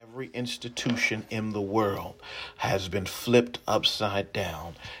Every institution in the world has been flipped upside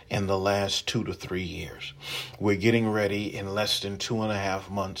down in the last 2 to 3 years. We're getting ready in less than 2.5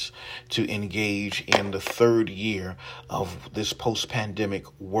 months to engage in the third year of this post-pandemic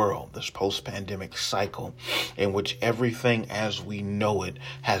world, this post-pandemic cycle in which everything as we know it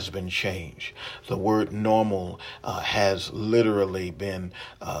has been changed. The word normal has literally been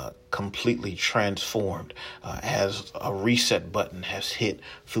completely transformed as a reset button has hit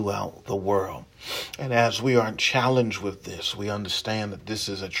throughout the world. And as we are challenged with this, we understand that this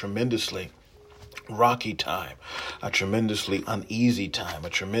is a tremendously rocky time, a tremendously uneasy time, a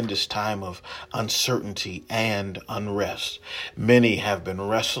tremendous time of uncertainty and unrest. Many have been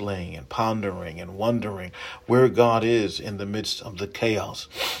wrestling and pondering and wondering where God is in the midst of the chaos,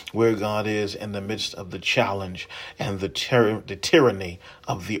 where God is in the midst of the challenge and the tyranny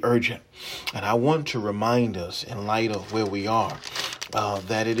of the urgent. And I want to remind us, in light of where we are,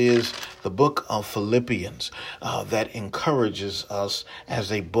 that it is the book of Philippians that encourages us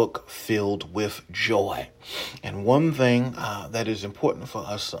as a book filled with joy. And one thing that is important for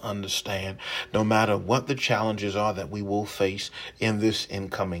us to understand, no matter what the challenges are that we will face in this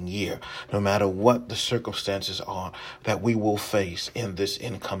incoming year, no matter what the circumstances are that we will face in this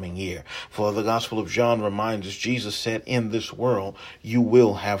incoming year. For the Gospel of John reminds us, Jesus said, in this world, you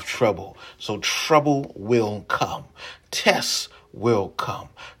will have trouble. So trouble will come. Tests will come.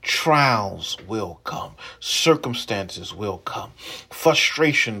 Trials will come. Circumstances will come.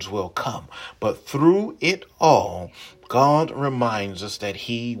 Frustrations will come. But through it all, God reminds us that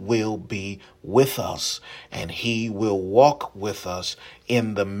he will be with us and he will walk with us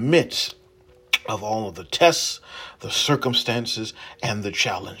in the midst of all of the tests, the circumstances, and the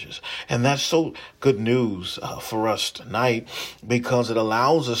challenges. And that's so good news for us tonight, because it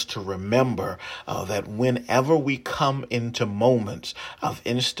allows us to remember that whenever we come into moments of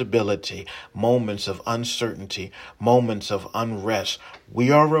instability, moments of uncertainty, moments of unrest, we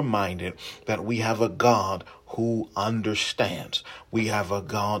are reminded that we have a God who understands. We have a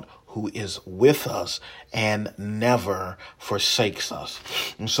God who is with us and never forsakes us.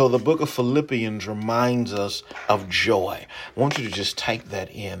 And so the book of Philippians reminds us of joy. I want you to just type that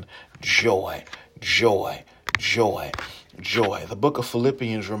in: joy, joy, joy, joy. The book of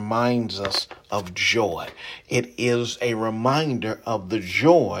Philippians reminds us of joy. It is a reminder of the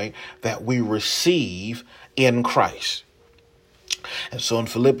joy that we receive in Christ. And so in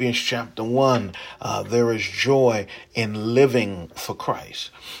Philippians chapter 1, there is joy in living for Christ.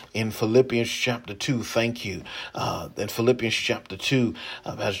 In Philippians chapter 2, thank you. In Philippians chapter 2,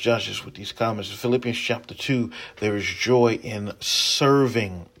 as judges with these comments, in Philippians chapter 2, there is joy in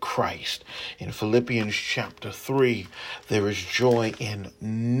serving Christ. In Philippians chapter 3, there is joy in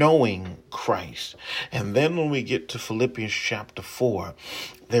knowing Christ. And then when we get to Philippians chapter 4,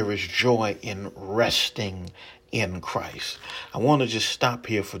 there is joy in resting in Christ. I want to just stop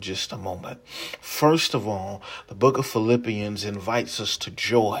here for just a moment. First of all, the book of Philippians invites us to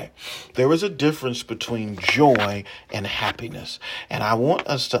joy. There is a difference between joy and happiness. And I want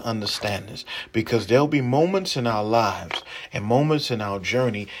us to understand this, because there'll be moments in our lives and moments in our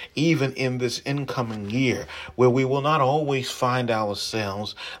journey, even in this incoming year, where we will not always find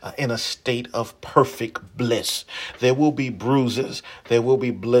ourselves in a state of perfect bliss. There will be bruises. There will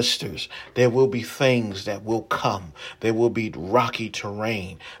be blisters. There will be things that will come. There will be rocky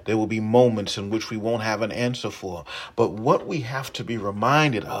terrain. There will be moments in which we won't have an answer for. But what we have to be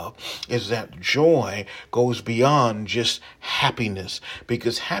reminded of is that joy goes beyond just happiness,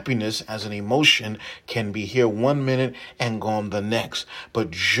 because happiness as an emotion can be here one minute and gone the next. But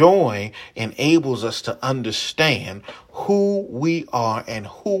joy enables us to understand who we are and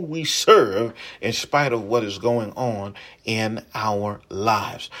who we serve in spite of what is going on in our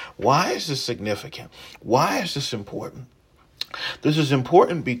lives. Why is this significant? Why is this important? This is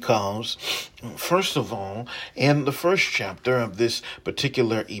important because, first of all, in the first chapter of this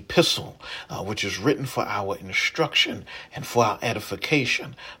particular epistle, which is written for our instruction and for our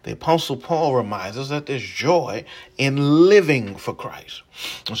edification, the Apostle Paul reminds us that there's joy in living for Christ.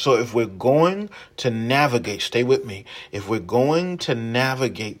 And so if we're going to navigate, stay with me, if we're going to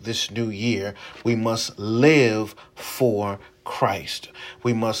navigate this new year, we must live for Christ.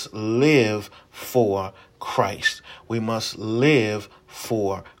 We must live for Christ. We must live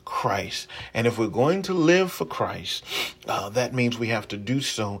for Christ. And if we're going to live for Christ, that means we have to do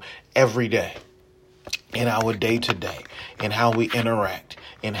so every day, in our day-to-day, in how we interact,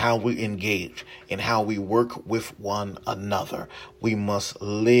 in how we engage, in how we work with one another. We must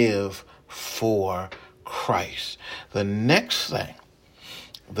live for Christ. The next thing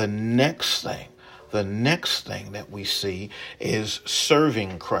the next thing that we see is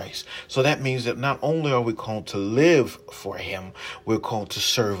serving Christ. So that means that not only are we called to live for him, we're called to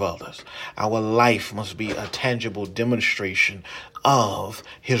serve others. Our life must be a tangible demonstration of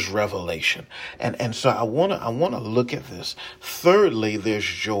his revelation. And so I want to look at this. Thirdly, there's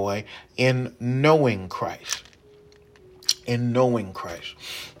joy in knowing Christ. In knowing Christ.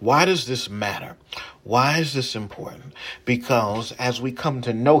 Why does this matter? Why is this important? Because as we come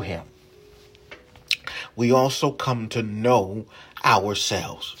to know him, we also come to know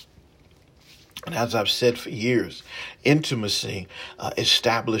ourselves. And as I've said for years, intimacy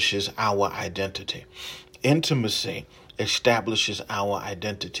establishes our identity. Intimacy establishes our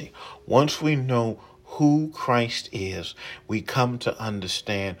identity. Once we know who Christ is, we come to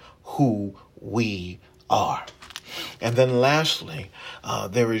understand who we are. And then lastly,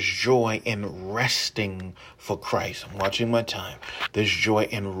 there is joy in resting for Christ. I'm watching my time. There's joy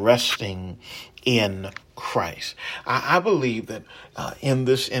in resting in Christ. I believe that in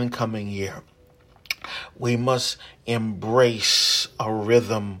this incoming year, we must embrace a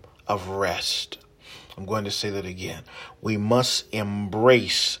rhythm of rest. I'm going to say that again. We must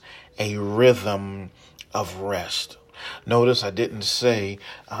embrace a rhythm of rest. Notice I didn't say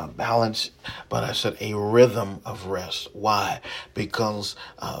balance, but I said a rhythm of rest. Why? Because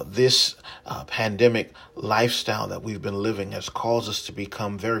this pandemic lifestyle that we've been living has caused us to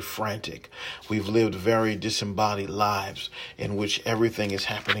become very frantic. We've lived very disembodied lives in which everything is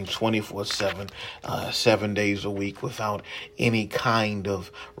happening 24/7, 7 days a week without any kind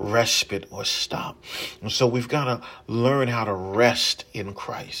of respite or stop. And so we've got to learn how to rest in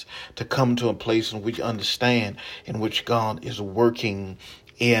Christ, to come to a place in which we understand in which God is working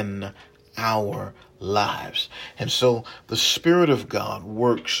in our lives. And so the Spirit of God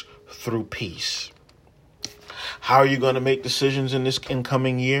works through peace. How are you going to make decisions in this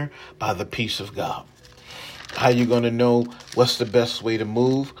incoming year? By the peace of God. How are you going to know what's the best way to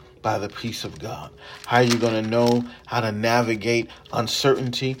move? By the peace of God. How are you going to know how to navigate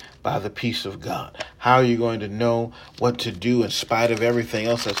uncertainty? By the peace of God. How are you going to know what to do in spite of everything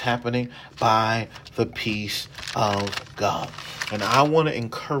else that's happening? By the peace of God. And I want to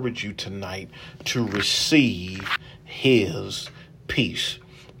encourage you tonight to receive his peace.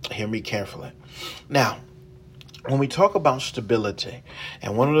 Hear me carefully. Now, when we talk about stability,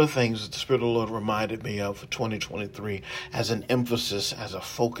 and one of the things that the Spirit of the Lord reminded me of for 2023 as an emphasis, as a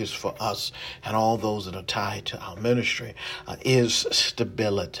focus for us and all those that are tied to our ministry, is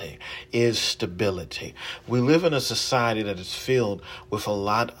stability. We live in a society that is filled with a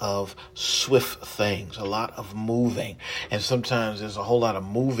lot of swift things, a lot of moving, and sometimes there's a whole lot of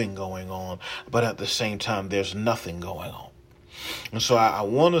moving going on, but at the same time, there's nothing going on. And so I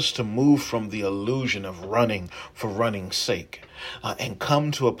want us to move from the illusion of running for running's sake and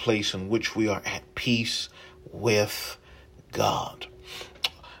come to a place in which we are at peace with God.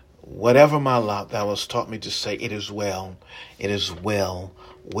 Whatever my lot, thou hast taught me to say, it is well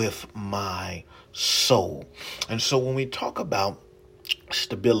with my soul. And so when we talk about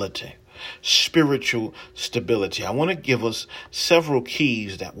stability, spiritual stability, I want to give us several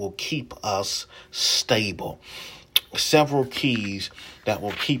keys that will keep us stable. Several keys that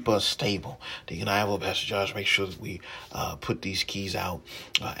will keep us stable. Deacon Ivor, Pastor Josh, make sure that we put these keys out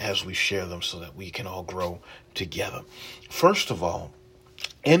as we share them so that we can all grow together. First of all,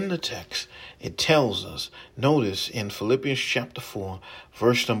 in the text, it tells us, notice in Philippians chapter 4,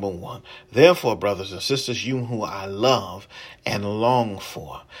 verse number 1, therefore, brothers and sisters, you who I love and long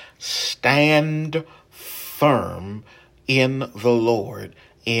for, stand firm in the Lord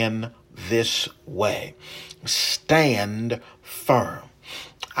in this way. Stand firm.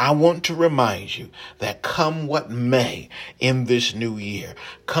 I want to remind you that come what may in this new year,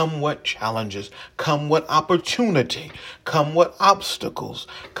 come what challenges, come what opportunity, come what obstacles,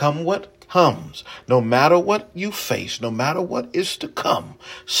 come what comes, no matter what you face, no matter what is to come,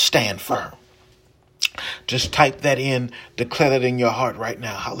 stand firm. Just type that in, declare that in your heart right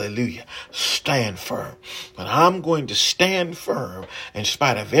now. Hallelujah. Stand firm. But I'm going to stand firm in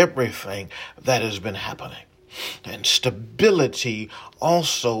spite of everything that has been happening. And stability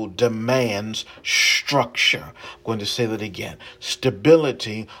also demands structure. I'm going to say that again.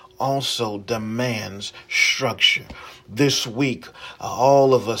 Stability also demands structure. This week,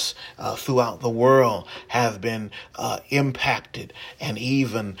 all of us throughout the world have been impacted and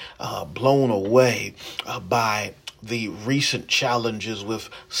even blown away by the recent challenges with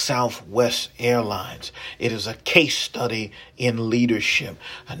Southwest Airlines. It is a case study in leadership.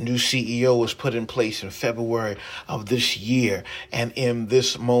 A new CEO was put in place in February of this year. And in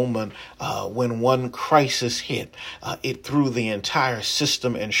this moment, when one crisis hit, it threw the entire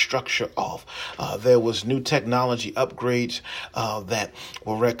system and structure off. There was new technology upgrades that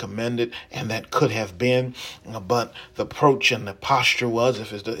were recommended and that could have been, but the approach and the posture was,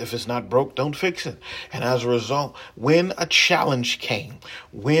 if it's not broke, don't fix it. And as a result, when a challenge came,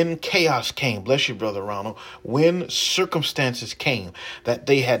 when chaos came, bless you, Brother Ronald, when circumstances came that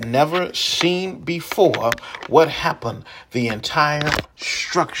they had never seen before, what happened? The entire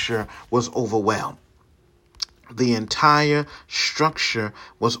structure was overwhelmed. The entire structure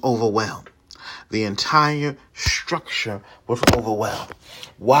was overwhelmed. The entire structure was overwhelmed.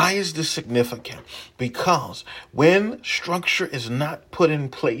 Why is this significant? Because when structure is not put in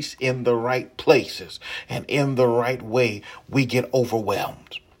place in the right places and in the right way, we get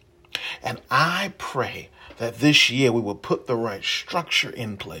overwhelmed. And I pray that this year we will put the right structure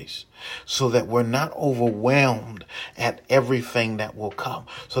in place so that we're not overwhelmed at everything that will come,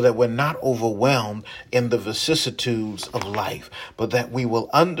 so that we're not overwhelmed in the vicissitudes of life, but that we will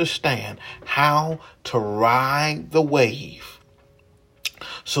understand how to ride the wave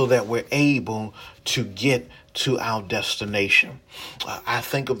so that we're able to get to our destination. I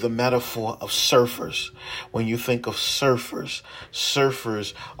think of the metaphor of surfers. When you think of surfers,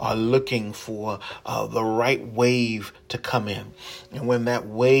 surfers are looking for the right wave to come in. And when that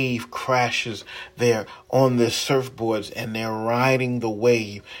wave crashes, they're on their surfboards and they're riding the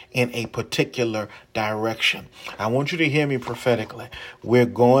wave in a particular direction. I want you to hear me prophetically. We're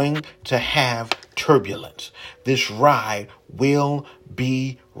going to have turbulence. This ride will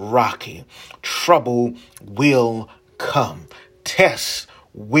be rocky. Trouble will come. Tests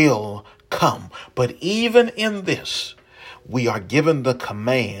will come. But even in this, we are given the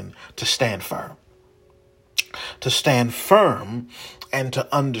command to stand firm. To stand firm and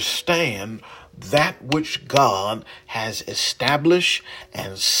to understand that which God has established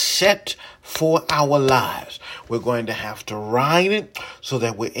and set for our lives. We're going to have to ride it so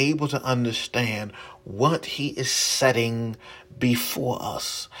that we're able to understand what He is setting before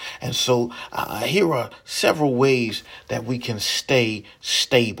us. And so here are several ways that we can stay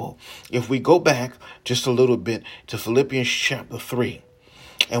stable. If we go back just a little bit to Philippians chapter 3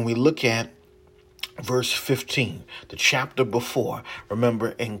 and we look at verse 15, the chapter before. Remember,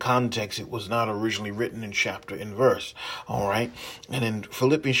 in context, it was not originally written in chapter and verse. All right. And in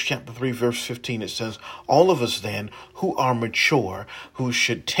Philippians chapter 3, verse 15, it says, all of us then who are mature, who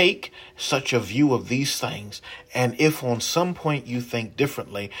should take such a view of these things, and if on some point you think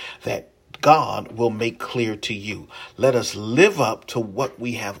differently, that God will make clear to you. Let us live up to what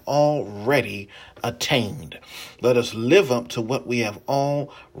we have already attained. Let us live up to what we have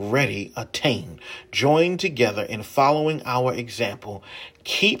already attained. Join together in following our example.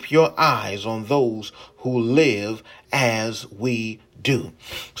 Keep your eyes on those who live as we do.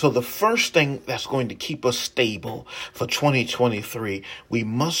 So the first thing that's going to keep us stable for 2023, we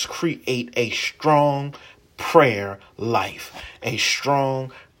must create a strong prayer life. A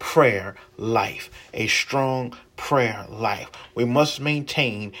strong prayer life. A strong prayer life. We must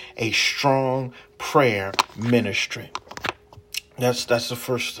maintain a strong prayer ministry. That's the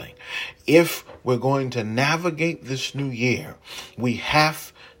first thing. If we're going to navigate this new year, we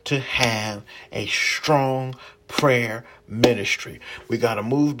have to have a strong prayer ministry. We got to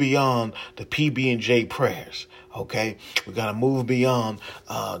move beyond the PB&J prayers. Okay, we got to move beyond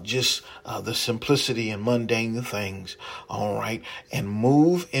just the simplicity and mundane things. All right, and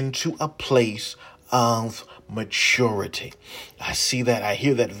move into a place of maturity. I see that. I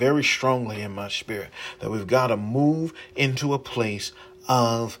hear that very strongly in my spirit, that we've got to move into a place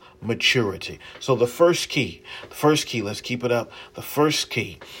of maturity. So the first key, let's keep it up. The first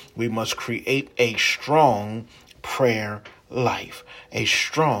key, we must create a strong prayer life. A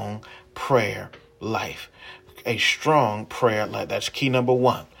strong prayer life. A strong prayer life. That's key number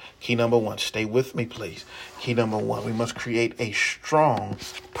one. Key number one. Stay with me, please. Key number one. We must create a strong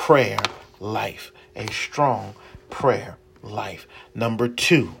prayer life. A strong prayer life. Number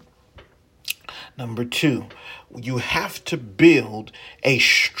two, you have to build a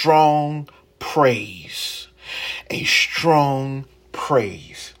strong praise. A strong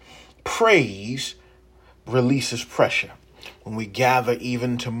praise. Praise releases pressure. When we gather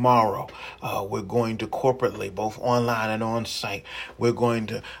even tomorrow, we're going to corporately, both online and on site, we're going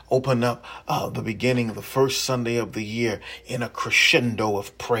to open up the beginning of the first Sunday of the year in a crescendo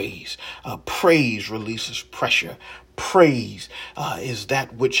of praise. Praise releases pressure. praise is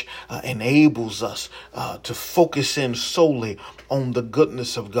that which enables us to focus in solely on the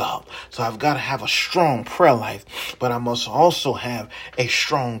goodness of God. So I've got to have a strong prayer life, but I must also have a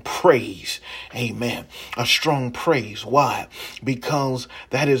strong praise. Amen. A strong praise. Why? Because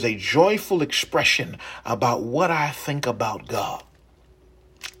that is a joyful expression about what I think about God.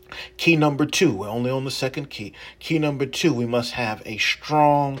 Key number 2, we're only on the second key. Key number 2, we must have a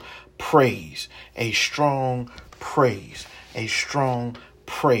strong praise, a strong praise, a strong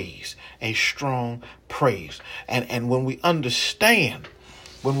praise, a strong praise. And when we understand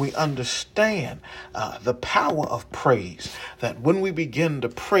the power of praise, that when we begin to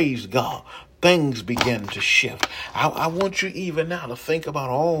praise God, things begin to shift. I want you even now to think about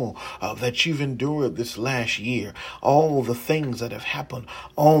all that you've endured this last year, all the things that have happened,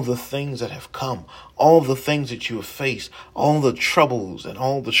 all the things that have come, all the things that you have faced, all the troubles and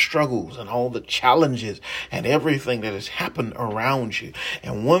all the struggles and all the challenges and everything that has happened around you.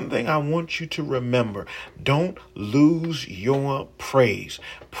 And one thing I want you to remember, don't lose your praise.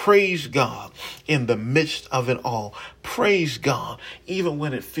 Praise God in the midst of it all. Praise God even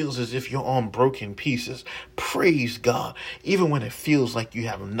when it feels as if you're on broken pieces. Praise God even when it feels like you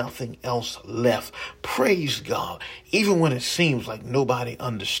have nothing else left. Praise God even when it seems like nobody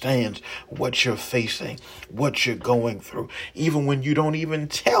understands what you're facing, what you're going through. Even when you don't even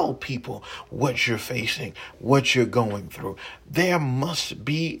tell people what you're facing, what you're going through. There must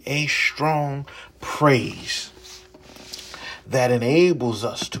be a strong praise that enables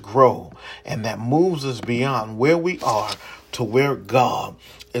us to grow and that moves us beyond where we are to where God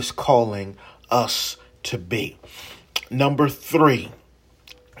is calling us to be. Number 3,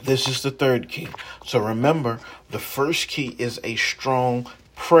 this is the third key. So remember, the first key is a strong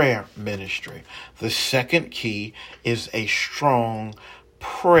prayer ministry. The second key is a strong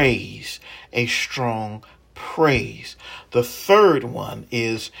praise, a strong praise. The third one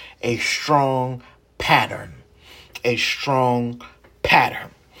is a strong pattern. A strong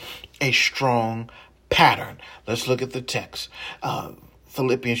pattern. A strong pattern. Let's look at the text.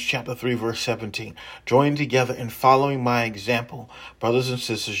 Philippians chapter 3, verse 17. Join together in following my example, brothers and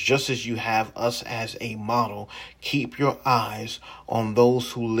sisters, just as you have us as a model. Keep your eyes on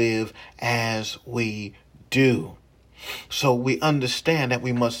those who live as we do. So we understand that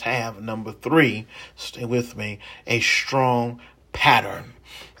we must have, number 3, stay with me, a strong pattern.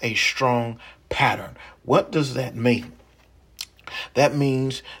 A strong pattern. What does that mean? That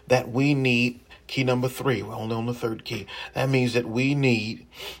means that we need, key number 3, we're only on the third key. That means that we need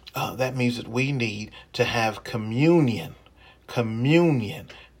to have communion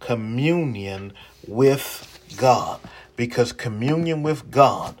with God. Because communion with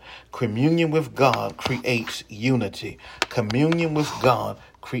God creates unity. Communion with God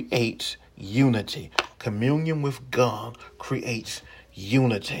creates unity. Communion with God creates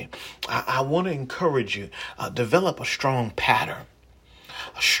unity. I want to encourage you, develop a strong pattern.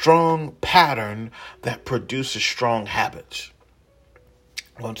 A strong pattern that produces strong habits.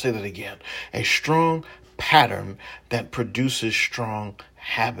 I want to say that again. A strong pattern that produces strong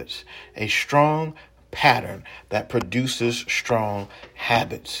habits. A strong pattern that produces strong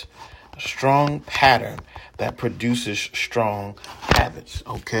habits. A strong pattern that produces strong habits.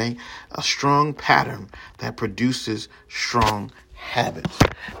 Okay? A strong pattern that produces strong habits.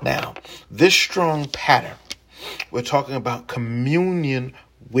 Now, this strong pattern, we're talking about communion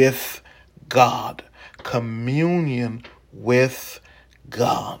with God. Communion with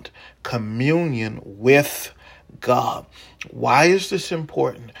God. Communion with God. Why is this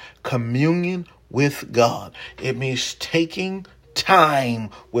important? Communion with God. It means taking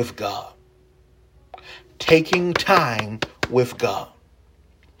time with God. Taking time with God.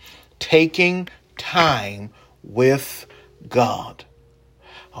 Taking time with God.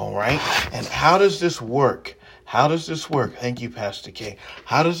 All right. And how does this work? How does this work? Thank you, Pastor K.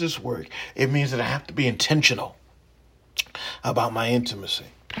 How does this work? It means that I have to be intentional about my intimacy.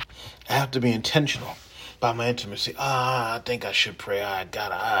 I have to be intentional about my intimacy. I think I should pray.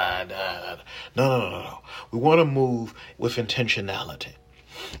 No. We want to move with intentionality.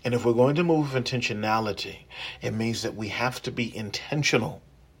 And if we're going to move with intentionality, it means that we have to be intentional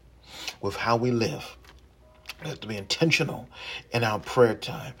with how we live. We have to be intentional in our prayer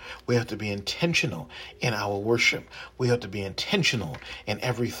time. We have to be intentional in our worship. We have to be intentional in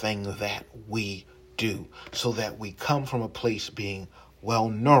everything that we do so that we come from a place being well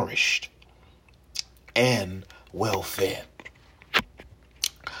nourished and well fed.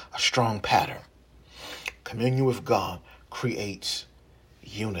 A strong pattern. Communion with God creates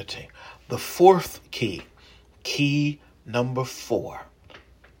unity. The fourth key, key number 4,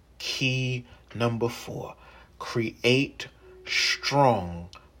 Create strong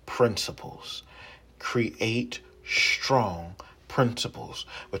principles. Create strong principles.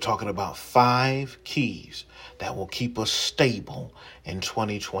 We're talking about 5 keys that will keep us stable in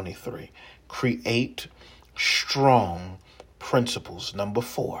 2023. Create strong principles. Number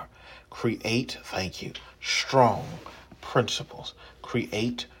 4, create, thank you, strong principles.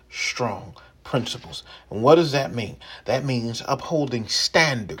 Create strong principles. And what does that mean? That means upholding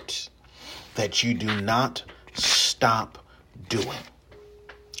standards that you do not stop doing.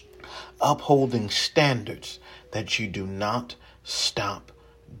 Upholding standards that you do not stop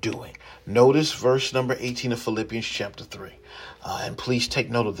doing. Notice verse number 18 of Philippians chapter 3. And please take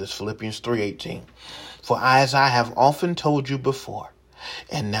note of this, Philippians 3:18. For as I have often told you before,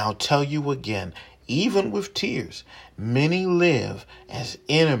 and now tell you again, even with tears, many live as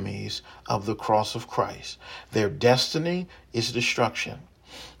enemies of the cross of Christ. Their destiny is destruction.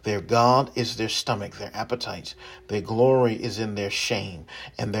 Their God is their stomach, their appetites. Their glory is in their shame,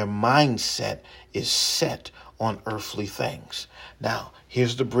 and their mindset is set on earthly things. Now,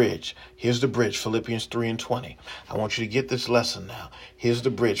 here's the bridge. Philippians 3:20. I want you to get this lesson now. Here's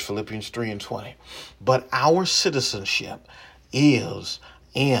the bridge, Philippians 3:20. But our citizenship is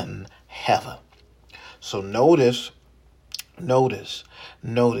in heaven. So notice,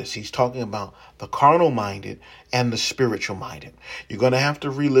 he's talking about the carnal minded and the spiritual minded. You're going to have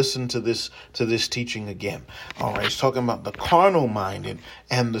to re-listen to this teaching again. All right. He's talking about the carnal minded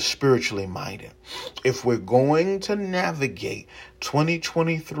and the spiritually minded. If we're going to navigate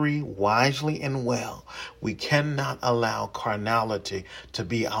 2023 wisely and well, we cannot allow carnality to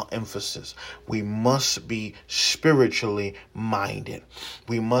be our emphasis. We must be spiritually minded.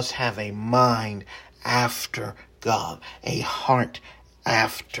 We must have a mind after God, a heart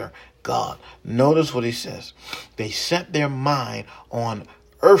after God. Notice what he says. They set their mind on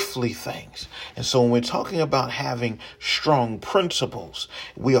earthly things. And so when we're talking about having strong principles,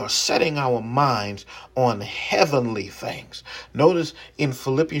 we are setting our minds on heavenly things. Notice in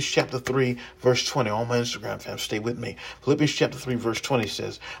Philippians chapter 3, verse 20, on my Instagram fam, stay with me. Philippians chapter 3, verse 20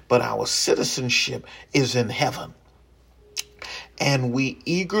 says, but our citizenship is in heaven, and we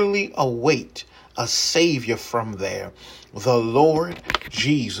eagerly await a Savior from there, the Lord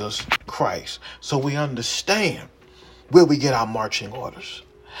Jesus Christ. So we understand where we get our marching orders.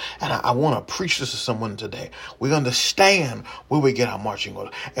 And I want to preach this to someone today. We understand where we get our marching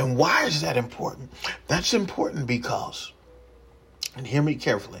orders. And why is that important? That's important because, and hear me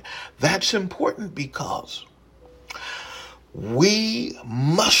carefully, that's important because we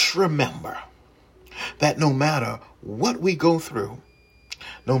must remember that no matter what we go through,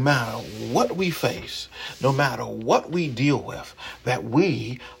 no matter what we face, no matter what we deal with, that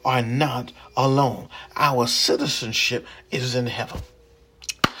we are not alone. Our citizenship is in heaven.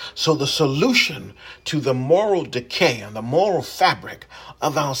 So the solution to the moral decay and the moral fabric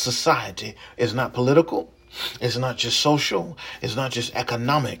of our society is not political. It's not just social. It's not just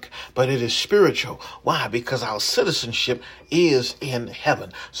economic, but it is spiritual. Why? Because our citizenship is in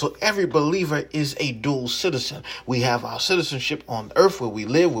heaven. So every believer is a dual citizen. We have our citizenship on earth where we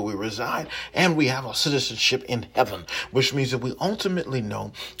live, where we reside, and we have our citizenship in heaven, which means that we ultimately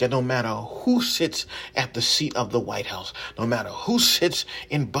know that no matter who sits at the seat of the White House, no matter who sits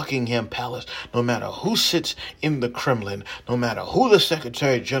in Buckingham Palace, no matter who sits in the Kremlin, no matter who the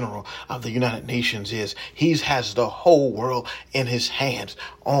Secretary General of the United Nations is, he has the whole world in his hands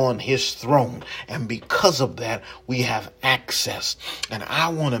on his throne. And because of that, we have access. And I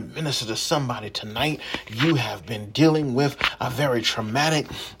want to minister to somebody tonight. You have been dealing with a very traumatic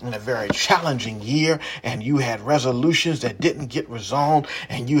and a very challenging year, and you had resolutions that didn't get resolved,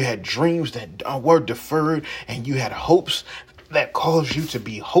 and you had dreams that were deferred, and you had hopes that caused you to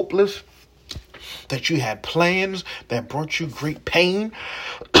be hopeless, that you had plans that brought you great pain.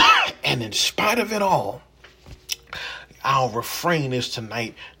 And in spite of it all, our refrain is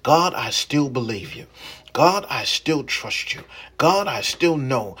tonight, God, I still believe you. God, I still trust you. God, I still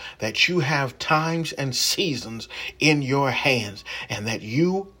know that you have times and seasons in your hands, and that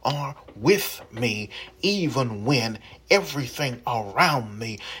you are with me even when everything around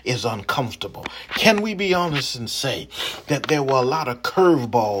me is uncomfortable. Can we be honest and say that there were a lot of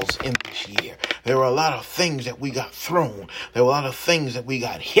curveballs in this year? There were a lot of things that we got thrown. There were a lot of things that we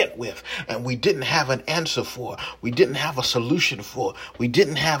got hit with, and we didn't have an answer for. We didn't have a solution for. We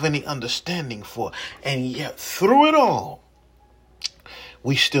didn't have any understanding for. And yet, through it all,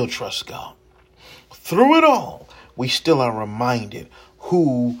 we still trust God. Through it all, we still are reminded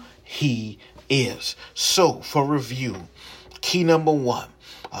who He is. So, for review, key number one,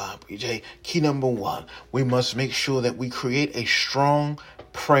 we must make sure that we create a strong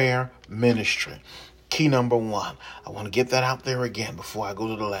prayer ministry. Key number one. I want to get that out there again before I go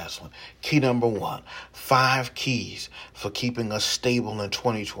to the last one. Key number one. 5 keys for keeping us stable in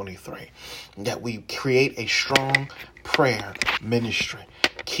 2023. That we create a strong prayer ministry.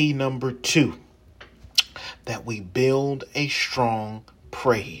 Key number 2. That we build a strong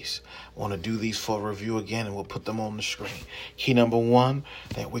praise. I want to do these for a review again, and we'll put them on the screen. Key number 1,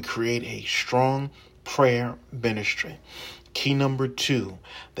 that we create a strong prayer ministry. Key number 2,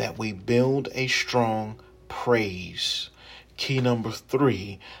 that we build a strong praise. Key number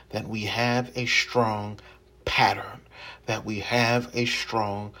 3, that we have a strong pattern. That we have a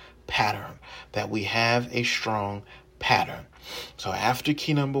strong pattern. That we have a strong pattern. So after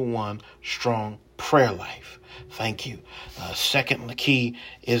key number 1, strong prayer life. Thank you. Second key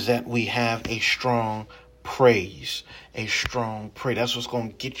is that we have a strong praise. A strong praise. That's what's going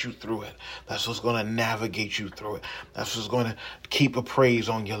to get you through it. That's what's going to navigate you through it. That's what's going to keep a praise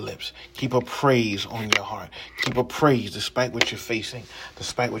on your lips. Keep a praise on your heart. Keep a praise despite what you're facing,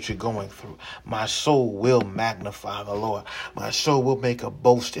 despite what you're going through. My soul will magnify the Lord. My soul will make a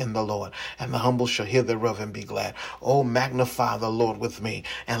boast in the Lord, and the humble shall hear thereof and be glad. Oh, magnify the Lord with me,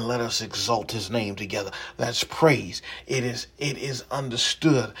 and let us exalt his name together. That's praise. It is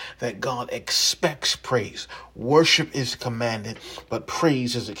understood that God expects praise. Worship is commanded, but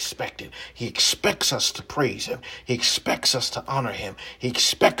praise is expected. He expects us to praise him. He expects us to honor him. He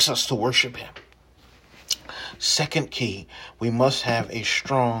expects us to worship him. Second key, we must have a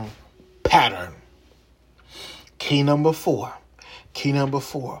strong pattern. Key number 4. Key number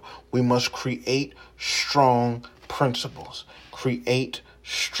 4, we must create strong principles. Create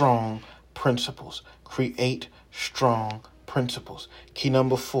strong principles. Create strong principles. Key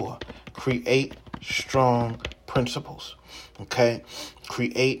number 4, create strong principles. Okay?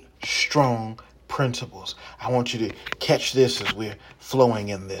 Create strong principles. I want you to catch this as we're flowing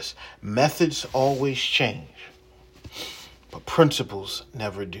in this. Methods always change, but principles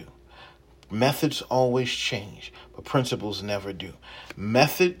never do. Methods always change, but principles never do.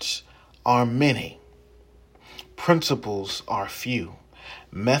 Methods are many. Principles are few.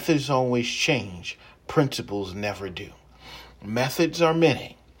 Methods always change. Principles never do. Methods are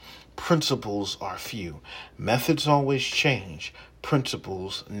many. Principles are few. Methods always change.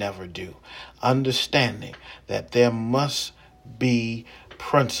 Principles never do. Understanding that there must be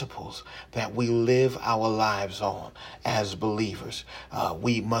principles that we live our lives on as believers.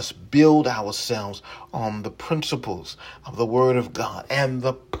 We must build ourselves on the principles of the Word of God and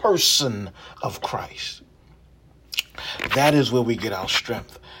the person of Christ. That is where we get our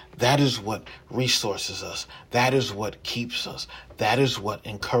strength. That is what resources us. That is what keeps us. That is what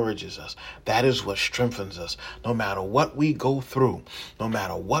encourages us. That is what strengthens us. No matter what we go through, no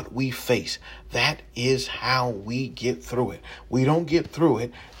matter what we face, that is how we get through it. We don't get through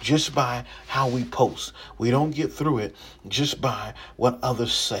it just by how we post. We don't get through it just by what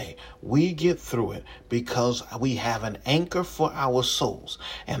others say. We get through it because we have an anchor for our souls.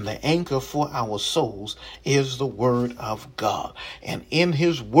 And the anchor for our souls is the Word of God. And in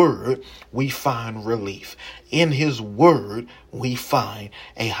his Word, we find relief. In his Word, we find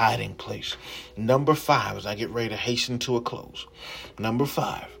a hiding place. Number 5, as I get ready to hasten to a close. Number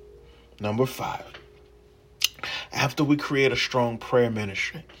 5. After we create a strong prayer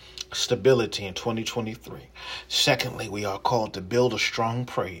ministry, stability in 2023. Secondly, we are called to build a strong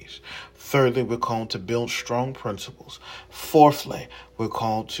praise. Thirdly, we're called to build strong principles. Fourthly, we're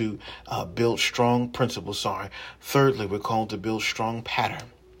called to build strong principles. Thirdly, we're called to build strong pattern.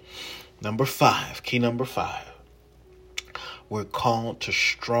 Number 5, key number 5. We're called to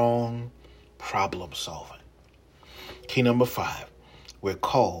strong problem solving. Key number 5. We're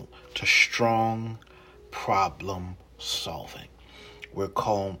called to strong problem solving. We're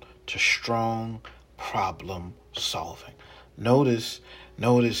called to strong problem solving. Notice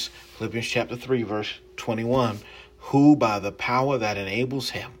Philippians chapter 3, verse 21, who by the power that enables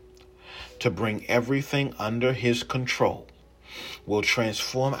him to bring everything under his control will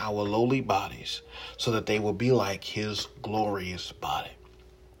transform our lowly bodies so that they will be like his glorious body.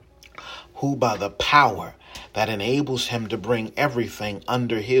 Who by the power that enables him to bring everything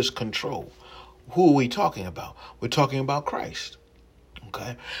under his control. Who are we talking about? We're talking about Christ.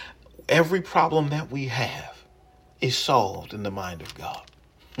 Okay? Every problem that we have is solved in the mind of God.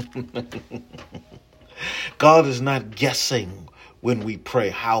 God is not guessing when we pray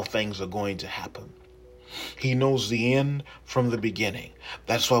how things are going to happen. He knows the end from the beginning.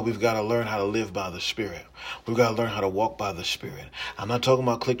 That's why we've got to learn how to live by the Spirit. We've got to learn how to walk by the Spirit. I'm not talking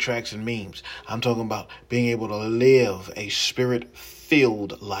about click tracks and memes. I'm talking about being able to live a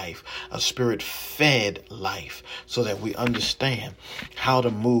Spirit-filled life, a Spirit-fed life, so that we understand how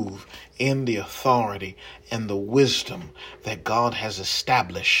to move in the authority and the wisdom that God has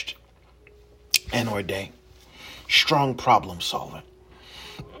established and ordained. Strong problem solving.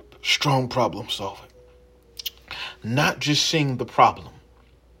 Strong problem solving. Not just seeing the problem,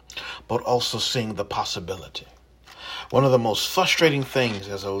 but also seeing the possibility. One of the most frustrating things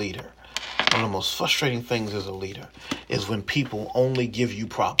as a leader, is when people only give you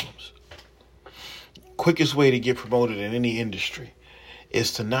problems. Quickest way to get promoted in any industry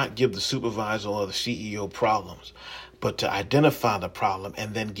is to not give the supervisor or the CEO problems, but to identify the problem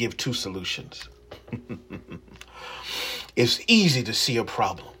and then give two solutions. It's easy to see a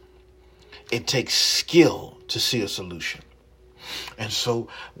problem. It takes skill to see a solution. And so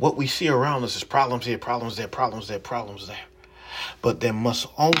what we see around us is problems here, problems there, problems there, problems there. But there must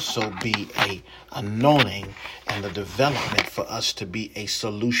also be a anointing and a development for us to be a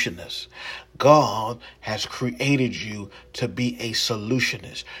solutionist. God has created you to be a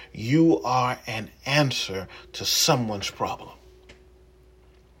solutionist. You are an answer to someone's problem.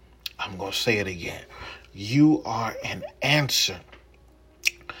 I'm going to say it again. You are an answer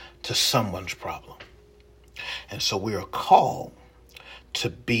to someone's problem. And so we are called to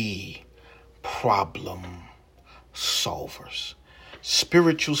be problem solvers.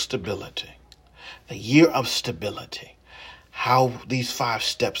 Spiritual stability, the year of stability, how these 5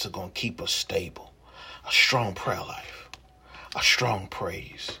 steps are going to keep us stable. A strong prayer life, a strong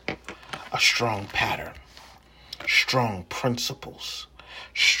praise, a strong pattern, strong principles,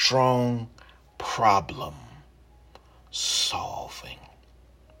 strong problem solving.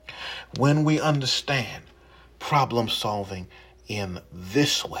 When we understand problem solving in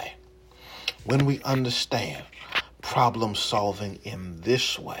this way,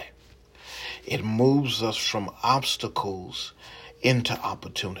 it moves us from obstacles into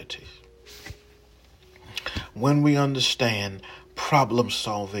opportunities. When we understand problem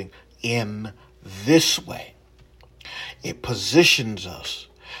solving in this way, it positions us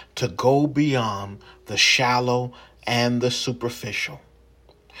to go beyond the shallow and the superficial.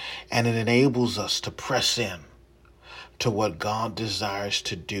 And it enables us to press in to what God desires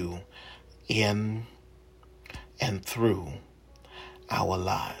to do in and through our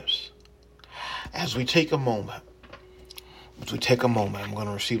lives. As we take a moment, I'm going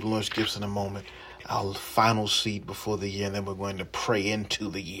to receive the Lord's gifts in a moment, our final seed before the year, and then we're going to pray into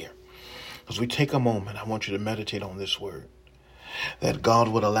the year. As we take a moment, I want you to meditate on this word, that God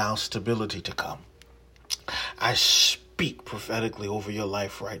would allow stability to come. I speak prophetically over your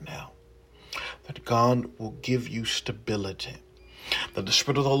life right now, that God will give you stability, that the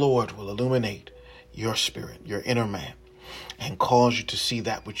Spirit of the Lord will illuminate your spirit, your inner man, and cause you to see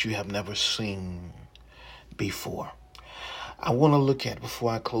that which you have never seen before. I want to look at,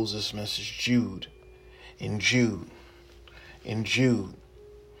 before I close this message, Jude, the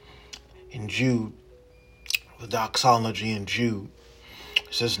doxology in Jude.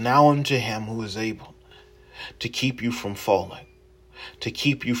 It says, now unto him who is able to keep you from falling, to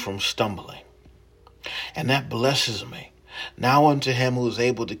keep you from stumbling. And that blesses me. Now unto him who is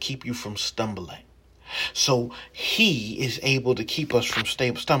able to keep you from stumbling. So he is able to keep us from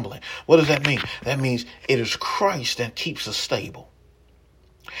stumbling. What does that mean? That means it is Christ that keeps us stable.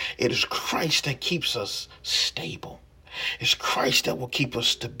 It is Christ that keeps us stable. It's Christ that will keep us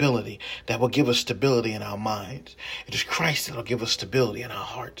stability, that will give us stability in our minds. It is Christ that will give us stability in our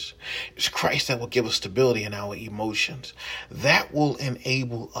hearts. It's Christ that will give us stability in our emotions. That will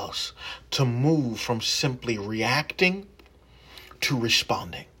enable us to move from simply reacting to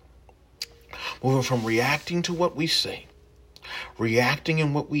responding. Moving from reacting to what we see, reacting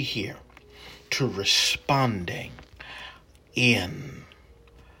in what we hear, to responding in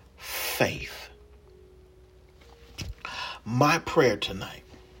faith. My prayer tonight,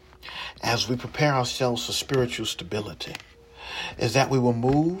 as we prepare ourselves for spiritual stability, is that we will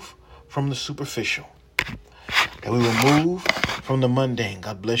move from the superficial, that we will move from the mundane.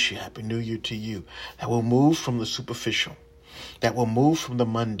 God bless you. Happy New Year to you. That we'll move from the superficial, that we'll move from the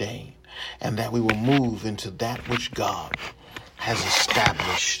mundane, and that we will move into that which God has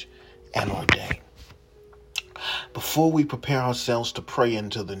established and ordained. Before we prepare ourselves to pray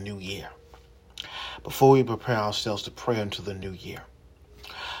into the new year,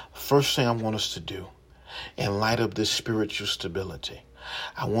 first thing I want us to do, in light of this spiritual stability,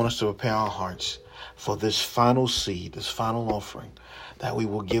 I want us to prepare our hearts for this final seed, this final offering that we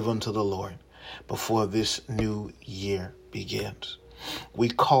will give unto the Lord before this new year begins. We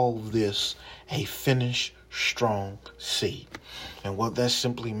call this a finish strong seed. And what that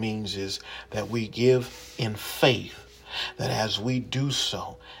simply means is that we give in faith that as we do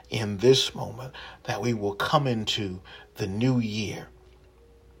so in this moment, that we will come into the new year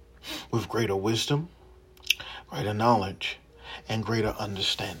with greater wisdom, greater knowledge, and greater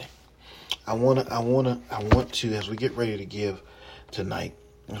understanding. I want to, as we get ready to give tonight,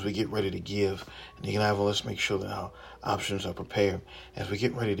 and let's make sure that our options are prepared. As we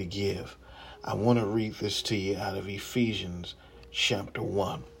get ready to give, I want to read this to you out of Ephesians chapter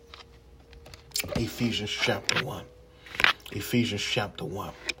 1. Ephesians chapter 1.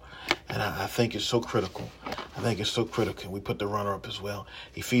 And I think it's so critical. We put the runner up as well.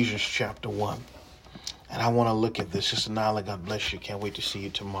 Ephesians chapter 1. And I want to look at this. Sister Nyla, God bless you. Can't wait to see you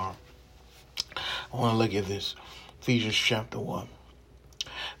tomorrow. I want to look at this. Ephesians chapter 1.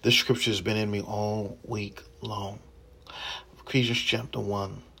 This scripture has been in me all week long. Ephesians chapter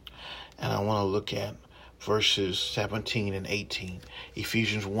 1. And I want to look at verses 17 and 18.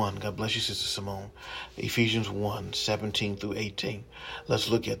 Ephesians 1. God bless you, Sister Simone. Ephesians 1, 17 through 18. Let's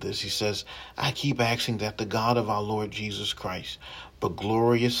look at this. He says, I keep asking that the God of our Lord Jesus Christ, the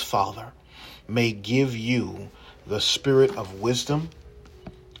glorious Father, may give you the spirit of wisdom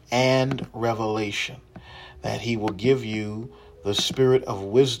and revelation. That he will give you the spirit of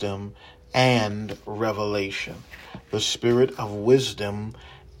wisdom and revelation. The spirit of wisdom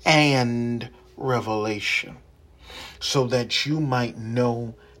and revelation, so that you might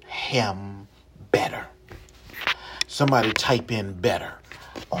know him better. Somebody type in better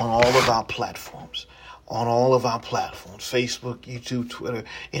on all of our platforms. Facebook, YouTube, Twitter,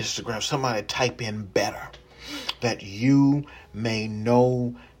 Instagram. Somebody type in better, that you may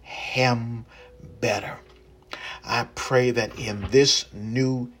know him better. I pray that in this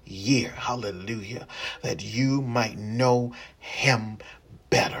new year, hallelujah, that you might know him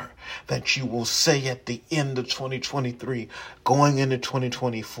better, that you will say at the end of 2023, going into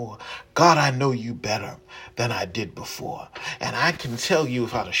 2024, God, I know you better than I did before. And I can tell you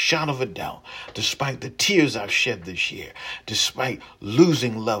without a shadow of a doubt, despite the tears I've shed this year, despite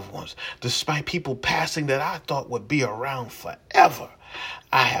losing loved ones, despite people passing that I thought would be around forever,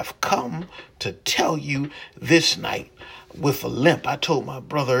 I have come to tell you this night with a limp. I told my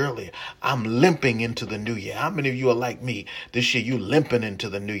brother earlier, I'm limping into the new year. How many of you are like me this year? You limping into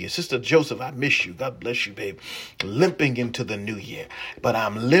the new year. Sister Joseph, I miss you. God bless you, babe. Limping into the new year. But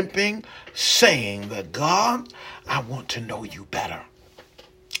I'm limping saying that, God, I want to know you better.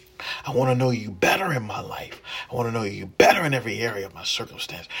 I want to know you better in my life. I want to know you better in every area of my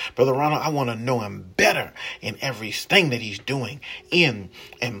circumstance. Brother Ronald, I want to know him better in everything that he's doing in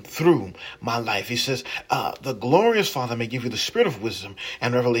and through my life. He says, the glorious Father may give you the spirit of wisdom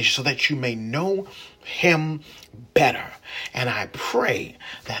and revelation so that you may know him better. And I pray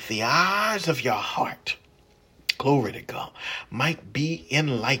that the eyes of your heart, glory to God, might be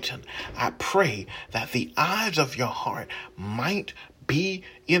enlightened. I pray that the eyes of your heart might be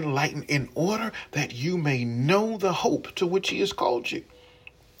enlightened in order that you may know the hope to which he has called you,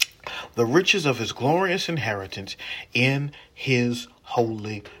 the riches of his glorious inheritance in his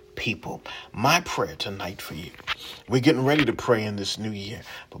holy people. My prayer tonight for you. We're getting ready to pray in this new year.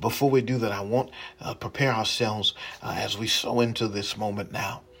 But before we do that, I want to prepare ourselves as we sow into this moment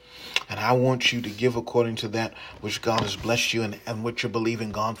now. And I want you to give according to that which God has blessed you and what you're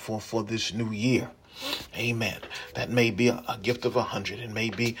believing God for this new year. Amen. That may be a gift of 100. It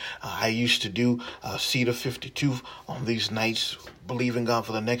may be, I used to do a seed of 52 on these nights, believing God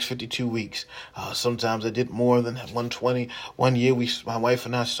for the next 52 weeks. Sometimes I did more than that, 120. One year, my wife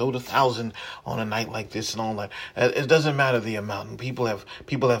and I sold 1,000 on a night like this and all that. It doesn't matter the amount. People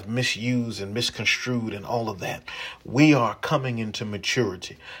have misused and misconstrued and all of that. We are coming into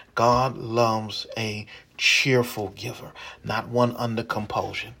maturity. God loves a cheerful giver, not one under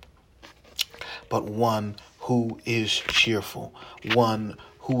compulsion, but one who is cheerful, one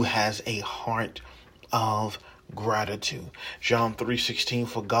who has a heart of gratitude. John 3:16,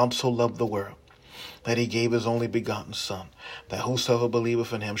 for God so loved the world that he gave his only begotten Son, that whosoever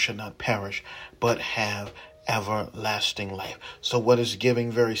believeth in him should not perish, but have everlasting life. So what is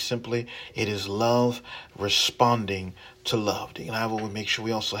giving? Very simply, it is love responding to love. And I will make sure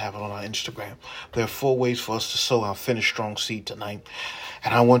we also have it on our Instagram. There are 4 ways for us to sow our finished strong seed tonight.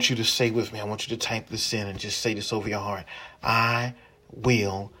 And I want you to say with me, I want you to type this in and just say this over your heart. I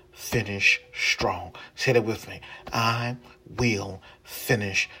will finish strong. Say that with me. I will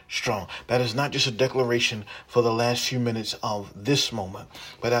finish strong. That is not just a declaration for the last few minutes of this moment,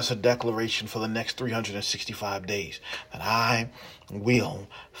 but that's a declaration for the next 365 days, that I will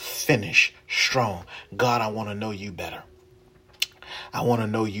finish strong. God, I want to know you better. I want to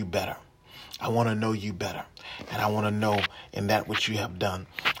know you better. I want to know you better. And I want to know in that which you have done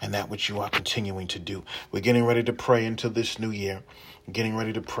and that which you are continuing to do. We're getting ready to pray into this new year.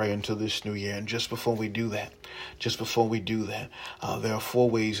 And just before we do that, there are 4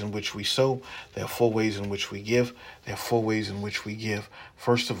 ways in which we sow. There are 4 ways in which we give.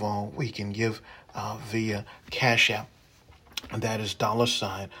 First of all, we can give via Cash App. And that is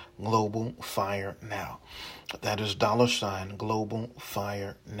 $Global Fire Now. That is $Global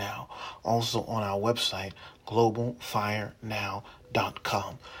Fire Now. Also on our website,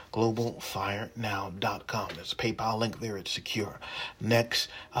 globalfirenow.com. globalfirenow.com. There's a PayPal link there. It's secure. Next,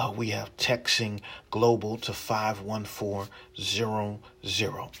 we have texting global to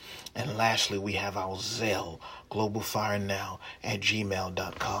 51400. And lastly, we have our Zelle,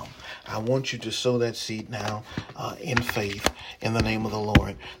 globalfirenow@gmail.com. I want you to sow that seed now in faith in the name of the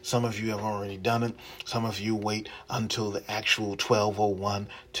Lord. Some of you have already done it. Some of you wait until the actual 12:01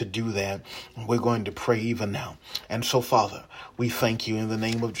 to do that. We're going to pray even now. And so, Father, we thank you in the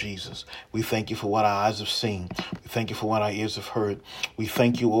name of Jesus. We thank you for what our eyes have seen. We thank you for what our ears have heard. We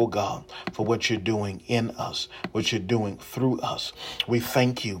thank you, oh God, for what you're doing in us, what you're doing through us. We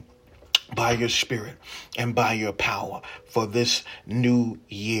thank you by your Spirit and by your power for this new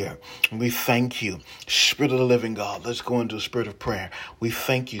year. We thank you, Spirit of the living God. Let's go into a spirit of prayer. We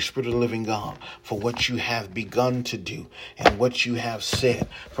thank you, Spirit of the living God, for what you have begun to do and what you have said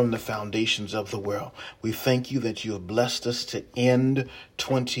from the foundations of the world. We thank you that you have blessed us to end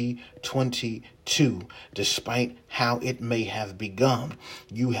 2022, despite how it may have begun.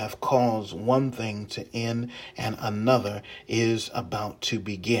 You have caused one thing to end and another is about to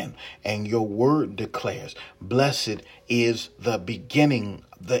begin. And your word declares, blessed is the beginning,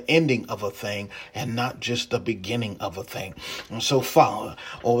 the ending of a thing, and not just the beginning of a thing. And so, Father,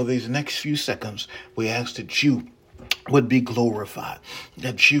 over these next few seconds, we ask that you would be glorified,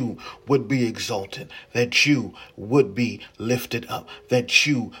 that you would be exalted, that you would be lifted up, that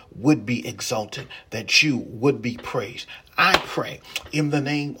you would be exalted, that you would be praised. I pray in the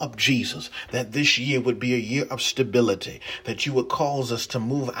name of Jesus that this year would be a year of stability, that you would cause us to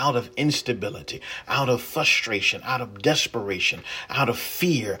move out of instability, out of frustration, out of desperation, out of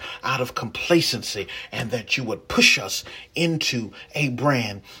fear, out of complacency, and that you would push us into a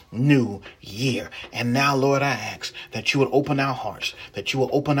brand new year. And now, Lord, I ask that you would open our hearts, that you will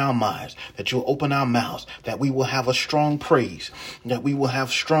open our minds, that you will open our mouths, that we will have a strong praise, that we will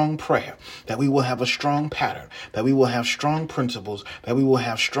have strong prayer, that we will have a strong pattern, that we will have strong principles, that we will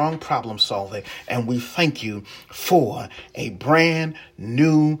have strong problem solving. And we thank you for a brand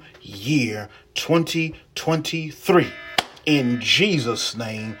new year, 2023. In Jesus'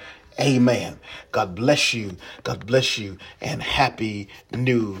 name, amen. God bless you. God bless you. And happy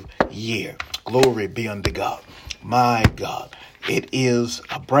new year. Glory be unto God. My God, it is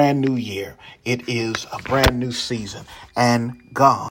a brand new year. It is a brand new season. And God